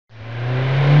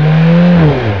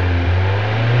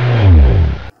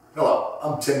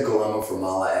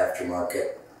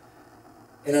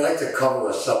And I'd like to cover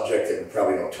a subject that we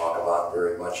probably don't talk about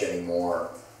very much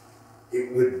anymore.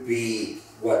 It would be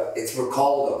we're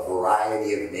called a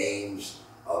variety of names,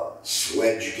 a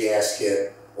swedge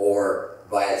gasket, or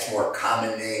by its more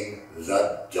common name,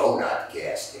 the donut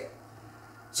gasket.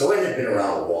 So it had been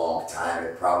around a long time.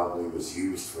 It probably was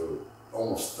used for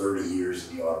almost 30 years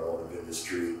in the automotive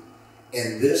industry.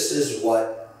 And this is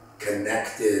what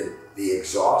connected the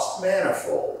exhaust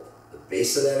manifold, the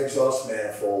base of that exhaust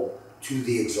manifold, to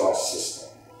the exhaust system.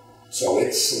 So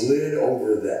it slid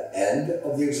over the end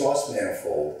of the exhaust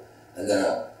manifold, and then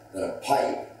a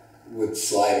pipe would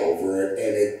slide over it,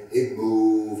 and it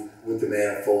moved with the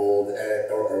manifold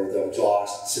or the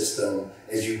exhaust system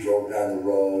as you drove down the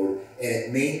road, and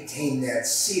it maintained that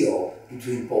seal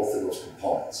between both of those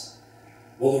components.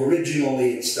 Well,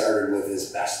 originally it started with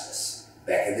asbestos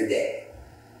back in the day,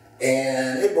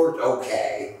 and it worked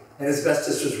okay, and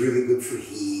asbestos was really good for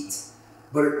heat,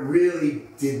 but it really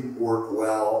didn't work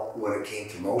well when it came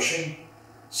to motion.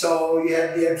 So you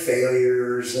had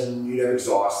failures, and you'd have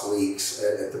exhaust leaks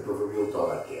at the proverbial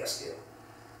donut gasket.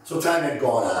 So time had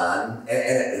gone on,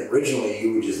 and originally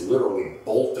you would just literally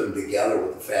bolt them together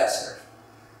with the fasteners.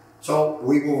 So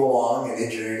we move along, and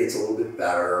engineering gets a little bit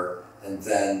better, and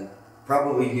then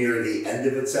probably near the end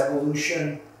of its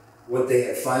evolution, what they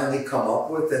had finally come up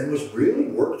with, and was really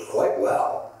worked quite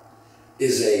well,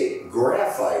 is a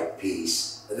graphite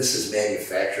piece, and this is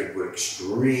manufactured with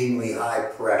extremely high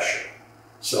pressure.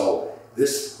 So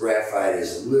this graphite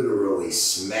is literally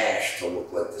smashed to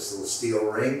look like this little steel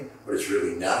ring, but it's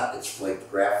really not, it's flaked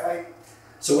graphite.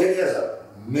 So it has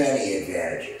many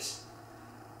advantages.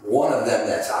 One of them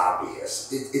that's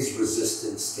obvious is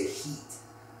resistance to heat.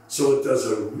 So it does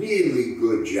a really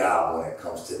good job when it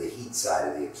comes to the heat side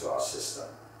of the exhaust system.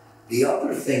 The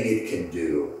other thing it can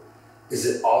do is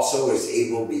it also is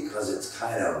able, because it's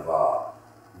kind of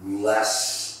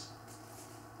less,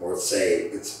 or let's say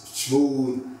it's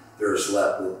smooth, there's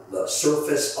the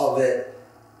surface of it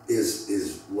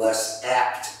is less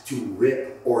apt to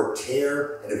rip or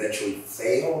tear and eventually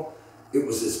fail. It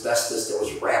was asbestos that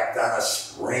was wrapped on a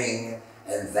spring,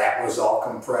 and that was all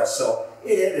compressed, so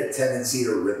it had a tendency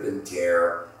to rip and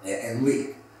tear and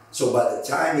leak. So by the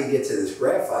time you get to this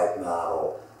graphite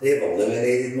model, they have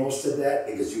eliminated most of that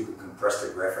because you can compress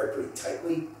the graphite pretty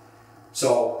tightly.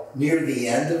 So near the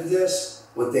end of this,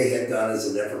 what they had done is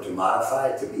an effort to modify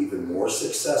it to be even more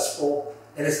successful,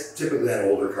 and it's typically on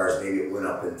older cars, maybe it went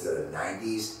up into the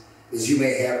 90s, is you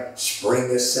may have spring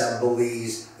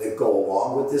assemblies that go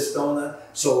along with this donut,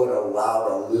 so it allowed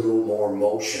a little more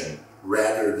motion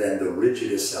rather than the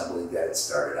rigid assembly that it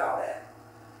started out at.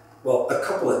 Well, a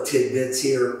couple of tidbits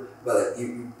here, but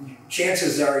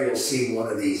chances are you'll see one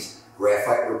of these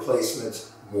graphite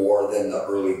replacements more than the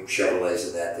early Chevrolets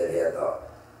and that had the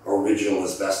original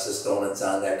asbestos donuts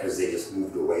on that, because they just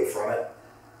moved away from it.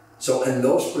 So in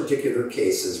those particular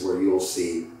cases where you'll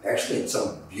see, actually in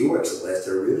some Buicks it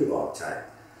lasted a really long time.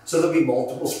 So there'll be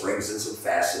multiple springs and some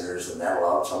fasteners, and that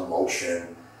allowed some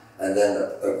motion. And then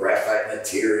the graphite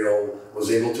material was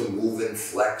able to move and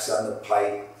flex on the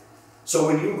pipe. So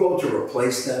when you go to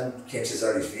replace them, chances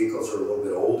are these vehicles are a little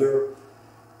bit older.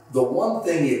 The one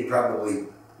thing you probably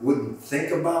wouldn't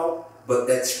think about, but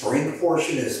that spring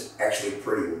portion is actually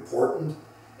pretty important.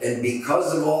 And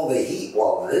because of all the heat,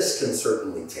 while this can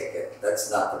certainly take it, that's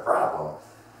not the problem,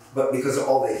 but because of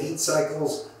all the heat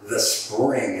cycles, the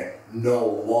spring no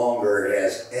longer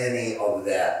has any of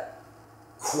that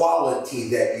quality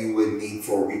that you would need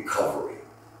for recovery.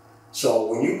 So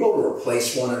when you go to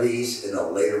replace one of these in a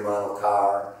later model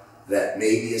car that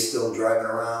maybe is still driving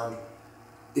around,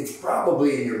 it's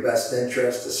probably in your best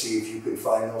interest to see if you can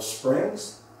find those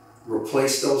springs,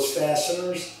 replace those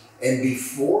fasteners, and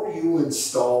before you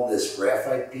install this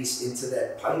graphite piece into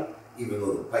that pipe, even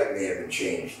though the pipe may have been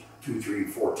changed 2, 3,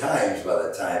 4 times by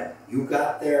the time you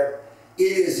got there, it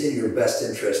is in your best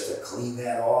interest to clean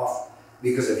that off,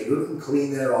 because if you can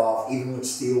clean that off, even with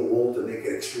steel wool to make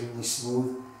it extremely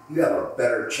smooth, you have a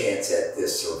better chance at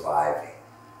this surviving.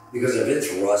 Because if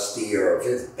it's rusty, or if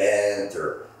it's bent,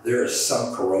 or there is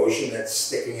some corrosion that's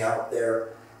sticking out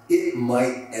there, it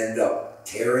might end up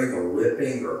tearing or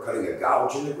ripping or cutting a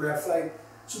gouge in the graphite.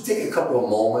 So take a couple of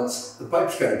moments. The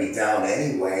pipe's going to be down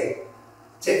anyway.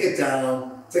 Take it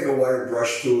down, take a wire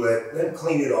brush to it, then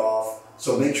clean it off.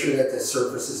 So make sure that the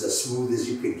surface is as smooth as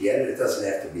you could get it. It doesn't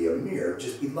have to be a mirror,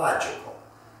 just be logical.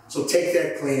 So take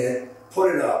that, clean it,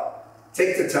 put it up,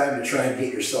 take the time to try and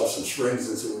get yourself some springs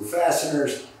and some new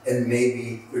fasteners, and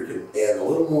maybe you can add a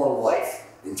little more life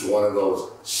into one of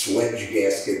those swedge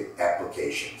gasket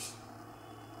applications.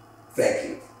 Thank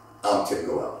you. I'm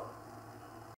Golema.